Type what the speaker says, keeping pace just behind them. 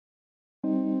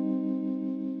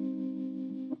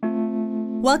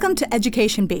Welcome to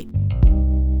Education Beat.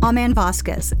 I'm Ann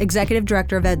Vasquez, Executive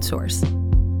Director of EdSource.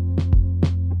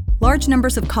 Large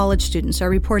numbers of college students are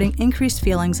reporting increased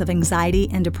feelings of anxiety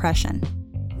and depression.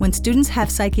 When students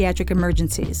have psychiatric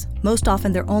emergencies, most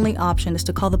often their only option is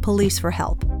to call the police for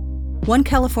help. One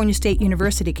California State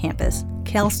University campus,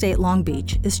 Cal State Long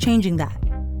Beach, is changing that.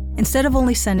 Instead of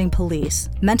only sending police,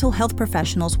 mental health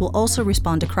professionals will also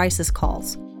respond to crisis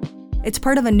calls. It's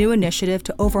part of a new initiative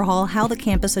to overhaul how the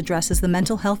campus addresses the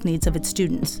mental health needs of its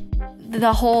students.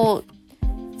 The whole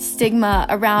stigma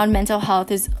around mental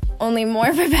health is only more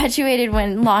perpetuated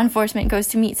when law enforcement goes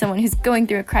to meet someone who's going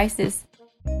through a crisis.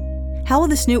 How will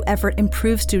this new effort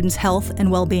improve students' health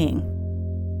and well-being?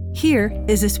 Here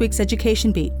is this week's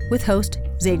Education Beat with host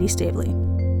Zadie Stavely.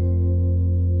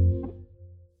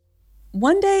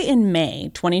 One day in May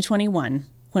 2021,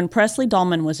 when Presley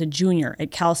Dahlman was a junior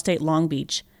at Cal State Long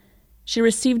Beach, she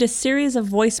received a series of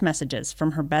voice messages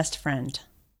from her best friend.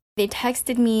 They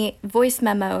texted me voice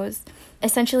memos,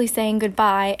 essentially saying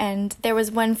goodbye, and there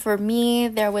was one for me,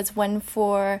 there was one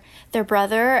for their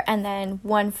brother, and then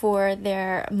one for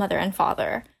their mother and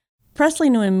father. Presley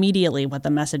knew immediately what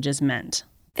the messages meant.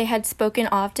 They had spoken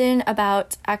often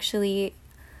about actually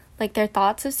their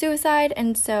thoughts of suicide,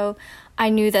 and so I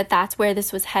knew that that's where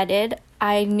this was headed.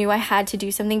 I knew I had to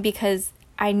do something because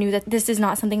I knew that this is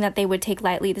not something that they would take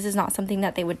lightly. This is not something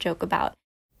that they would joke about.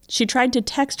 She tried to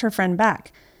text her friend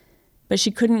back, but she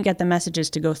couldn't get the messages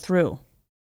to go through.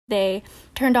 They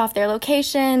turned off their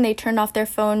location, they turned off their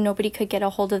phone, nobody could get a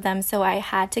hold of them, so I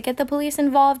had to get the police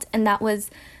involved, and that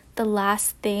was the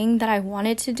last thing that I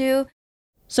wanted to do.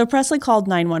 So Presley called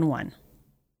 911.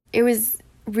 It was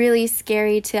really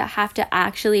scary to have to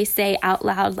actually say out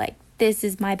loud, this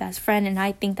is my best friend, and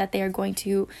I think that they are going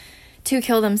to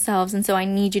kill themselves, and so I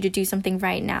need you to do something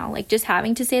right now. Just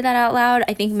having to say that out loud,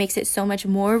 I think makes it so much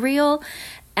more real.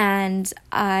 And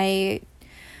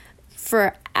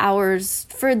for hours,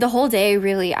 for the whole day,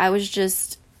 really, I was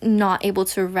just not able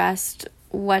to rest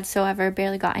whatsoever,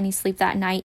 barely got any sleep that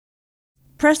night.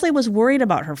 Presley was worried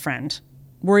about her friend,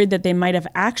 worried that they might have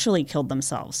actually killed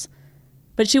themselves.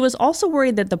 But she was also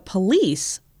worried that the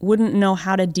police wouldn't know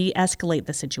how to de-escalate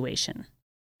the situation.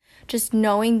 Just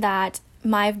knowing that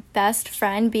my best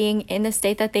friend being in the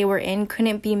state that they were in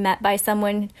couldn't be met by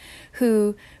someone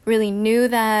who really knew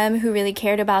them, who really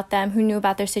cared about them, who knew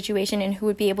about their situation, and who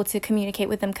would be able to communicate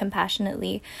with them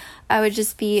compassionately. I would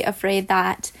just be afraid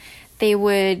that they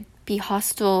would be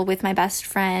hostile with my best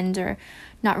friend or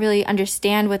not really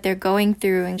understand what they're going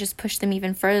through and just push them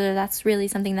even further. That's really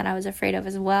something that I was afraid of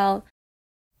as well.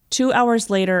 2 hours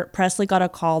later, Presley got a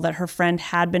call that her friend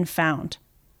had been found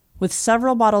with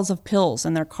several bottles of pills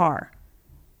in their car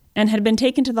and had been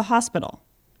taken to the hospital.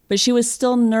 But she was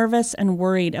still nervous and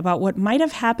worried about what might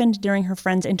have happened during her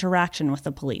friend's interaction with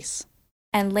the police.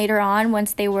 And later on,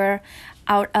 once they were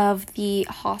out of the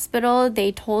hospital,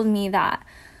 they told me that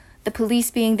the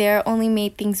police being there only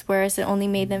made things worse. It only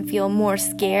made them feel more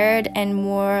scared and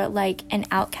more like an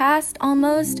outcast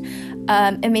almost.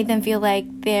 It made them feel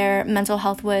like their mental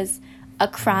health was a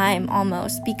crime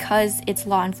almost because it's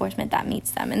law enforcement that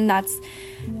meets them. And that's,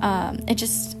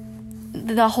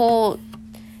 the whole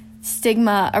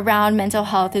stigma around mental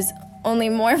health is only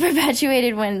more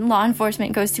perpetuated when law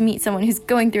enforcement goes to meet someone who's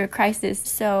going through a crisis.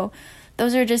 So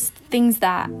those are just things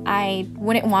that I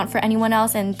wouldn't want for anyone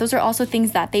else. And those are also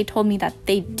things that they told me that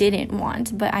they didn't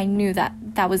want. But I knew that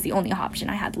that was the only option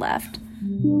I had left.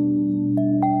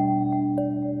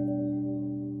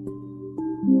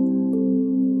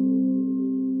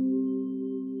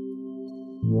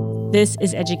 This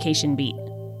is Education Beat,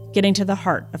 getting to the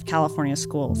heart of California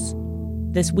schools.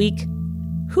 This week,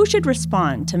 who should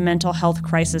respond to mental health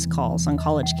crisis calls on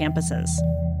college campuses?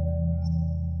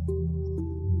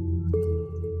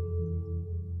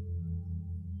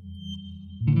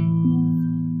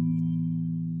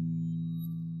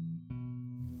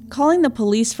 Calling the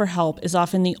police for help is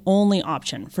often the only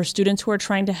option for students who are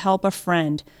trying to help a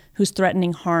friend who's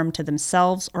threatening harm to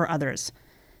themselves or others.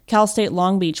 Cal State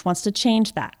Long Beach wants to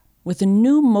change that with a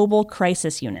new mobile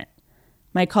crisis unit.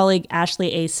 My colleague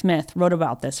Ashley A. Smith wrote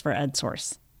about this for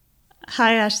EdSource.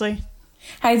 Hi, Ashley.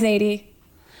 Hi, Zadie.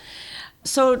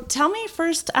 So tell me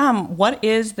first, what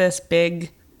is this big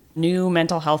new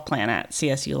mental health plan at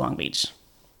CSU Long Beach?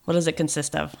 What does it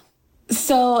consist of?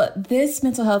 So this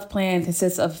mental health plan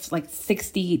consists of like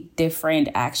 60 different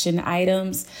action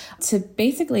items to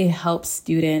basically help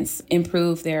students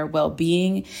improve their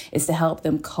well-being. It's to help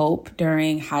them cope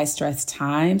during high stress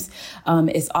times.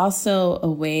 It's also a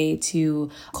way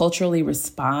to culturally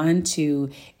respond to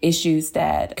issues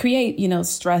that create,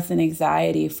 stress and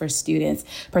anxiety for students,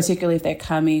 particularly if they're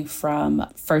coming from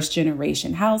first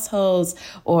generation households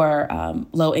or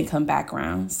low income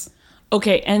backgrounds.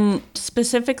 Okay, and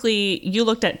specifically, you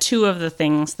looked at two of the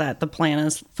things that the plan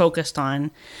is focused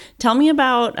on. Tell me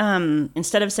about,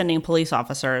 instead of sending police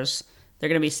officers, they're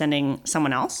going to be sending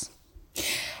someone else?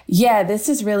 Yeah, this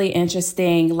is really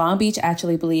interesting. Long Beach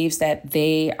actually believes that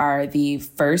they are the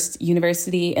first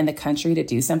university in the country to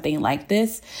do something like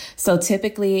this. So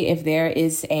typically, if there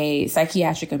is a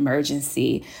psychiatric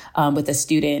emergency with a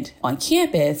student on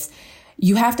campus,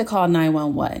 you have to call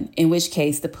 911, in which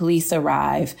case the police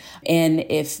arrive. And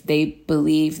if they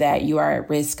believe that you are at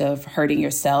risk of hurting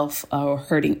yourself or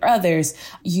hurting others,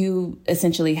 you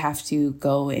essentially have to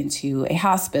go into a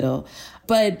hospital.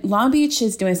 But Long Beach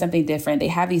is doing something different. They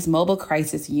have these mobile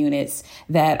crisis units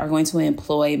that are going to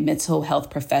employ mental health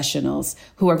professionals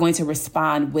who are going to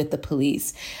respond with the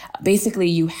police. Basically,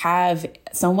 you have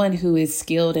someone who is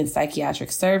skilled in psychiatric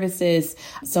services,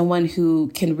 someone who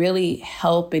can really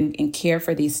help and care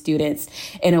for these students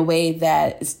in a way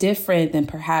that is different than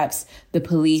perhaps the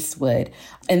police would.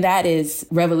 And that is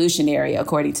revolutionary,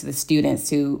 according to the students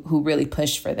who really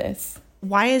push for this.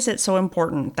 Why is it so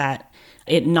important that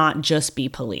it not just be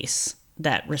police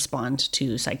that respond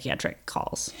to psychiatric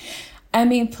calls? I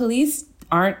mean, police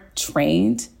aren't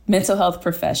trained mental health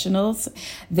professionals.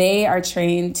 They are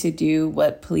trained to do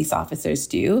what police officers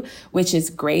do, which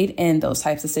is great in those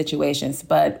types of situations.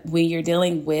 But when you're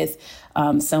dealing with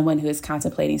someone who is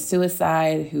contemplating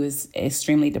suicide, who is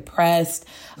extremely depressed,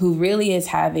 who really is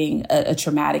having a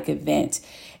traumatic event,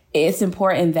 it's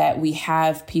important that we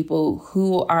have people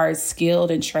who are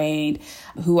skilled and trained,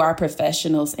 who are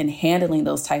professionals in handling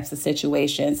those types of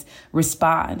situations,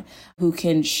 respond, who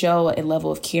can show a level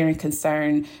of care and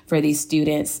concern for these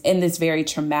students in this very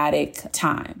traumatic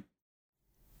time.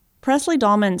 Presley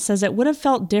Dahlman says it would have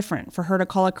felt different for her to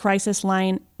call a crisis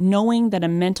line knowing that a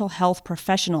mental health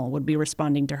professional would be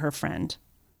responding to her friend.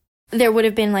 There would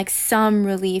have been like some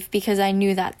relief because I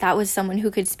knew that that was someone who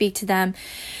could speak to them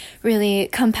really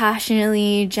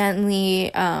compassionately, gently,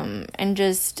 and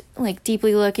just like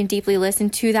deeply look and deeply listen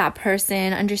to that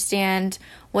person, understand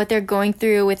what they're going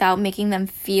through without making them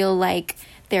feel like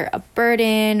they're a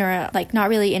burden or like not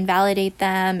really invalidate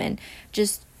them, and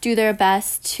just do their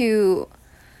best to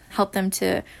help them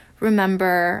to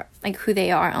remember like who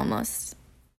they are almost.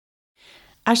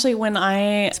 Actually, when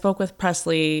I spoke with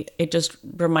Presley, it just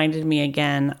reminded me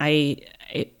again, I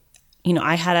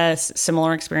had a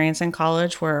similar experience in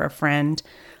college where a friend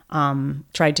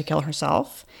tried to kill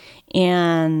herself.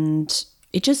 And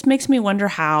it just makes me wonder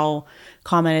how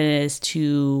common it is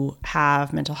to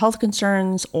have mental health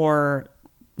concerns or,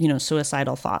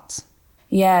 suicidal thoughts.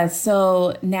 Yeah,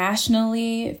 so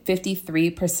nationally,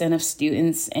 53% of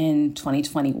students in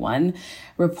 2021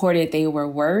 reported they were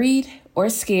worried or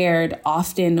scared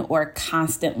often or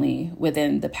constantly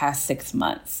within the past 6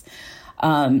 months.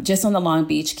 Just on the Long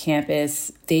Beach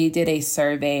campus, they did a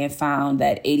survey and found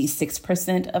that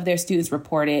 86% of their students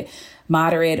reported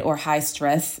moderate or high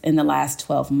stress in the last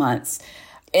 12 months.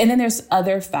 And then there's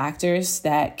other factors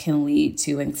that can lead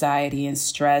to anxiety and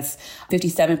stress.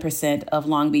 57% of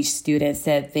Long Beach students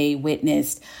said they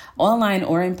witnessed online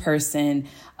or in person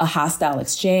a hostile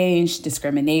exchange,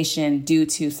 discrimination due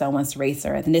to someone's race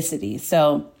or ethnicity.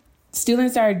 So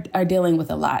students are dealing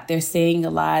with a lot. They're seeing a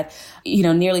lot.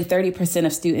 Nearly 30%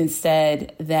 of students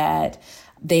said that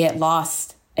they had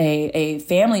lost a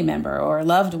family member or a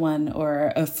loved one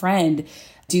or a friend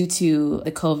due to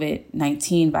the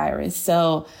COVID-19 virus.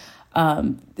 So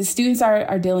the students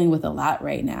are dealing with a lot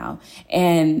right now.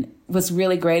 And what's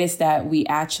really great is that we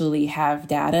actually have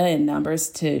data and numbers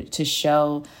to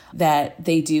show that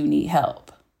they do need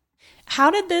help.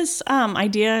 How did this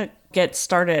idea get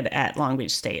started at Long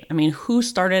Beach State? I mean, who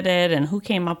started it and who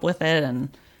came up with it and,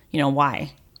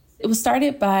 why? It was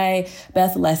started by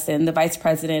Beth Lesson, the Vice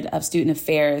President of Student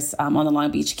Affairs on the Long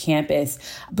Beach campus.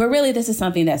 But really, this is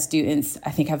something that students,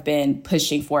 I think, have been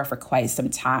pushing for quite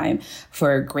some time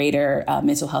for greater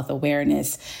mental health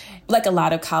awareness. Like a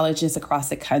lot of colleges across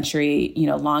the country,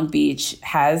 Long Beach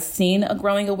has seen a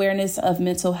growing awareness of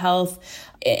mental health.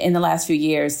 in the last few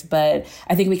years, but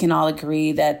I think we can all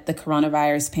agree that the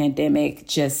coronavirus pandemic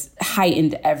just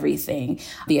heightened everything.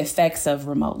 The effects of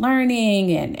remote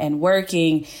learning and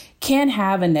working can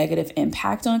have a negative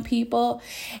impact on people.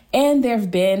 And there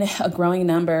have been a growing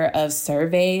number of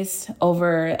surveys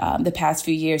over the past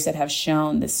few years that have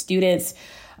shown that students,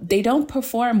 they don't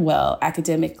perform well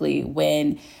academically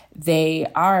when they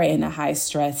are in a high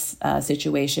stress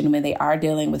situation, when they are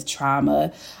dealing with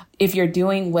trauma. If you're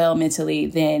doing well mentally,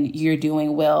 then you're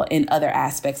doing well in other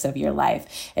aspects of your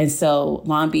life. And so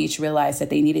Long Beach realized that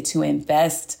they needed to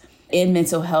invest in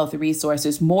mental health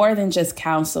resources more than just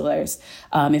counselors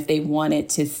if they wanted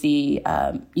to see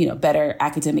better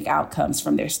academic outcomes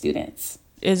from their students.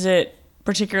 Is it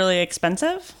particularly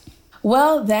expensive?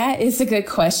 Well, that is a good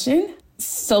question.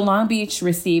 So Long Beach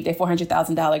received a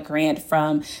 $400,000 grant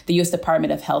from the U.S.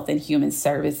 Department of Health and Human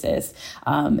Services.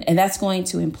 And that's going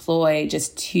to employ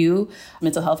just 2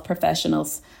 mental health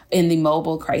professionals in the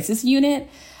mobile crisis unit.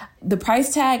 The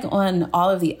price tag on all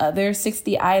of the other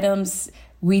 60 items,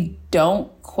 we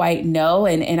don't quite know.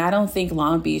 And I don't think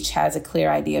Long Beach has a clear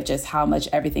idea of just how much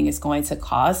everything is going to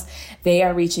cost. They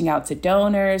are reaching out to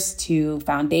donors, to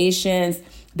foundations.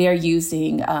 They're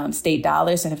using state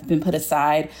dollars that have been put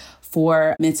aside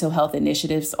for mental health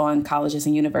initiatives on colleges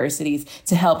and universities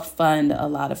to help fund a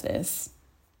lot of this.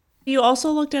 You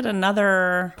also looked at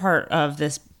another part of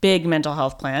this big mental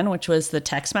health plan, which was the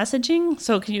text messaging.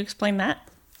 So can you explain that?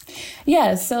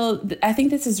 Yeah, so I think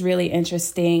this is really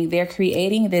interesting. They're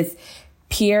creating this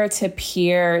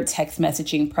peer-to-peer text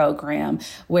messaging program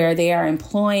where they are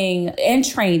employing and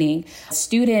training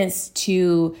students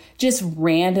to just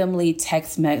randomly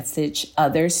text message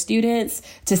other students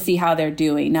to see how they're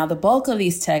doing. Now, the bulk of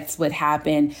these texts would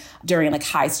happen during like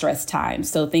high stress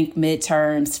times. So think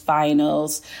midterms,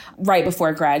 finals, right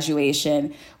before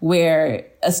graduation, where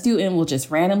a student will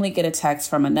just randomly get a text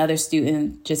from another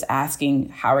student just asking,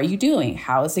 how are you doing?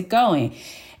 How is it going?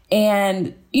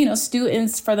 And,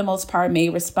 students, for the most part, may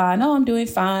respond, oh, I'm doing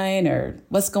fine, or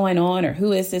what's going on, or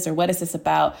who is this, or what is this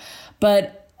about?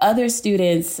 But other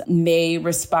students may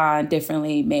respond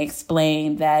differently, may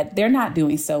explain that they're not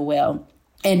doing so well.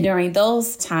 And during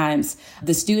those times,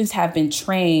 the students have been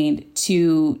trained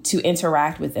to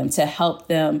interact with them, to help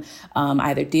them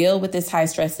either deal with this high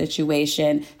stress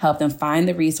situation, help them find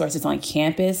the resources on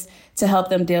campus to help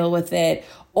them deal with it,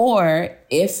 or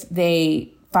if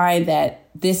they find that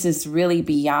this is really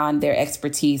beyond their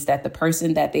expertise, that the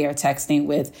person that they are texting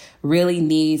with really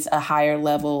needs a higher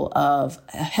level of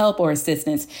help or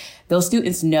assistance, those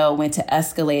students know when to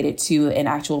escalate it to an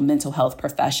actual mental health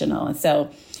professional. And so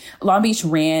Long Beach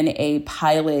ran a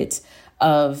pilot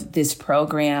of this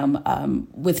program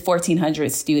with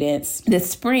 1,400 students this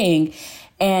spring,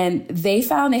 and they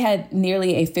found they had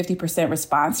nearly a 50%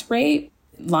 response rate.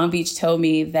 Long Beach told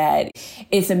me that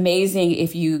it's amazing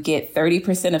if you get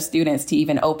 30% of students to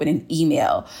even open an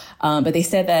email. But they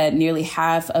said that nearly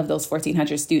half of those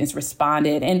 1,400 students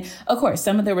responded. And of course,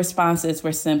 some of the responses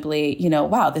were simply,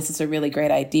 wow, this is a really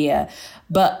great idea.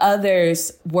 But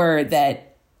others were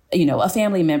that, a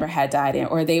family member had died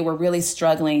or they were really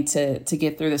struggling to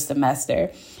get through the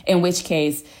semester, in which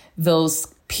case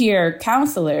those peer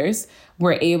counselors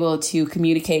were able to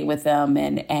communicate with them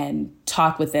and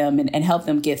talk with them and help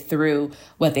them get through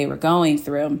what they were going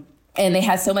through. And they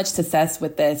had so much success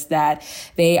with this that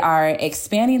they are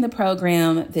expanding the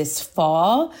program this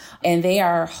fall, and they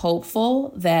are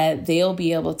hopeful that they'll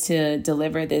be able to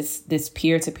deliver this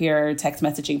peer-to-peer text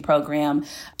messaging program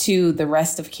to the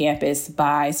rest of campus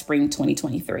by spring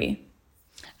 2023.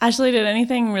 Ashley, did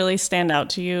anything really stand out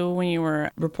to you when you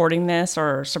were reporting this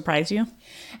or surprise you?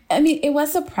 I mean, it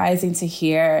was surprising to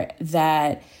hear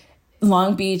that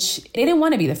Long Beach, they didn't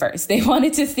want to be the first. They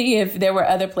wanted to see if there were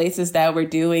other places that were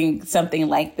doing something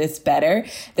like this better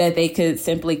that they could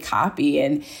simply copy.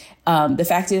 And the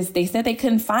fact is, they said they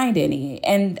couldn't find any.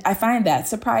 And I find that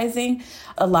surprising.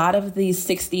 A lot of these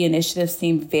 60 initiatives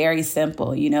seem very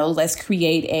simple. Let's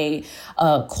create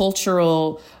a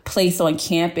cultural place on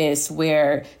campus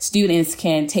where students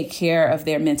can take care of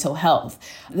their mental health.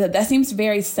 That seems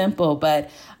very simple, but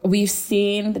we've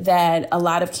seen that a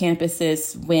lot of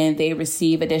campuses, when they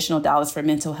receive additional dollars for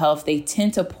mental health, they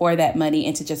tend to pour that money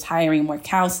into just hiring more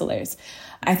counselors.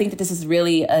 I think that this is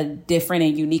really a different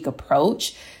and unique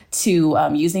approach to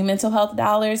using mental health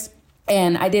dollars.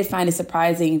 And I did find it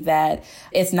surprising that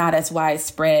it's not as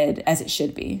widespread as it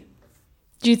should be.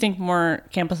 Do you think more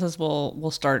campuses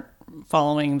will start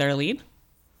following their lead?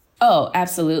 Oh,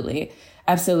 absolutely.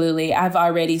 Absolutely. I've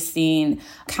already seen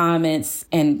comments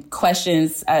and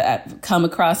questions come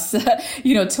across,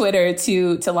 Twitter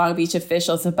to Long Beach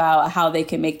officials about how they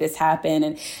can make this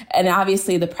happen. And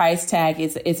obviously the price tag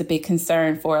is a big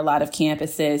concern for a lot of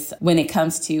campuses when it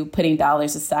comes to putting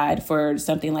dollars aside for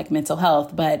something like mental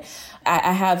health. But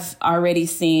I have already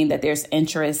seen that there's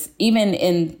interest, even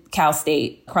in Cal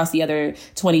State, across the other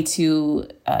 22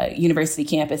 university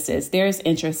campuses. There's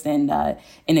interest in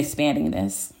expanding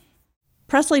this.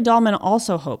 Presley Dahlman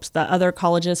also hopes that other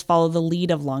colleges follow the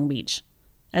lead of Long Beach.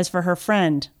 As for her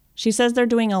friend, she says they're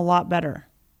doing a lot better.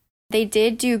 They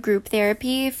did do group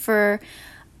therapy for,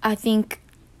 I think,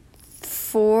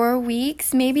 4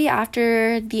 weeks maybe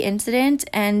after the incident,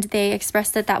 and they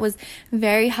expressed that was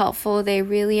very helpful. They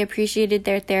really appreciated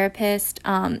their therapist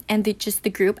and just the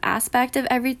group aspect of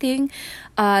everything.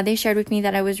 They shared with me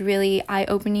that it was really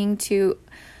eye-opening to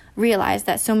realize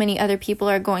that so many other people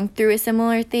are going through a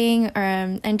similar thing,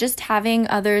 and just having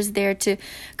others there to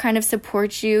kind of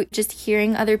support you, just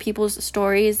hearing other people's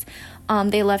stories.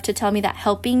 They love to tell me that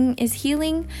helping is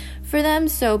healing for them.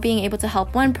 So being able to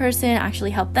help one person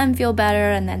actually help them feel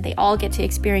better, and then they all get to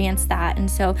experience that.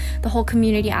 And so the whole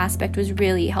community aspect was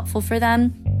really helpful for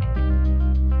them.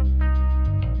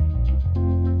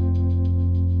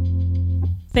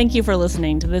 Thank you for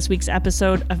listening to this week's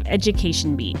episode of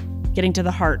Education Beat, getting to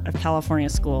the heart of California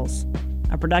schools,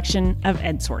 a production of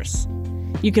EdSource.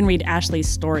 You can read Ashley's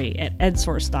story at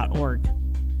edsource.org.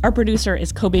 Our producer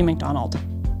is Kobe McDonald.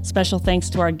 Special thanks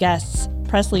to our guests,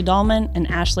 Presley Dahlman and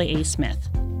Ashley A. Smith,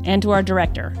 and to our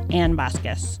director, Ann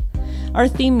Vasquez. Our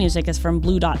theme music is from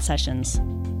Blue Dot Sessions.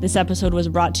 This episode was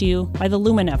brought to you by the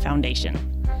Lumina Foundation.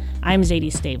 I'm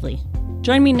Zadie Stavely.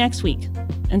 Join me next week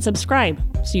and subscribe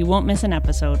so you won't miss an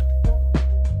episode.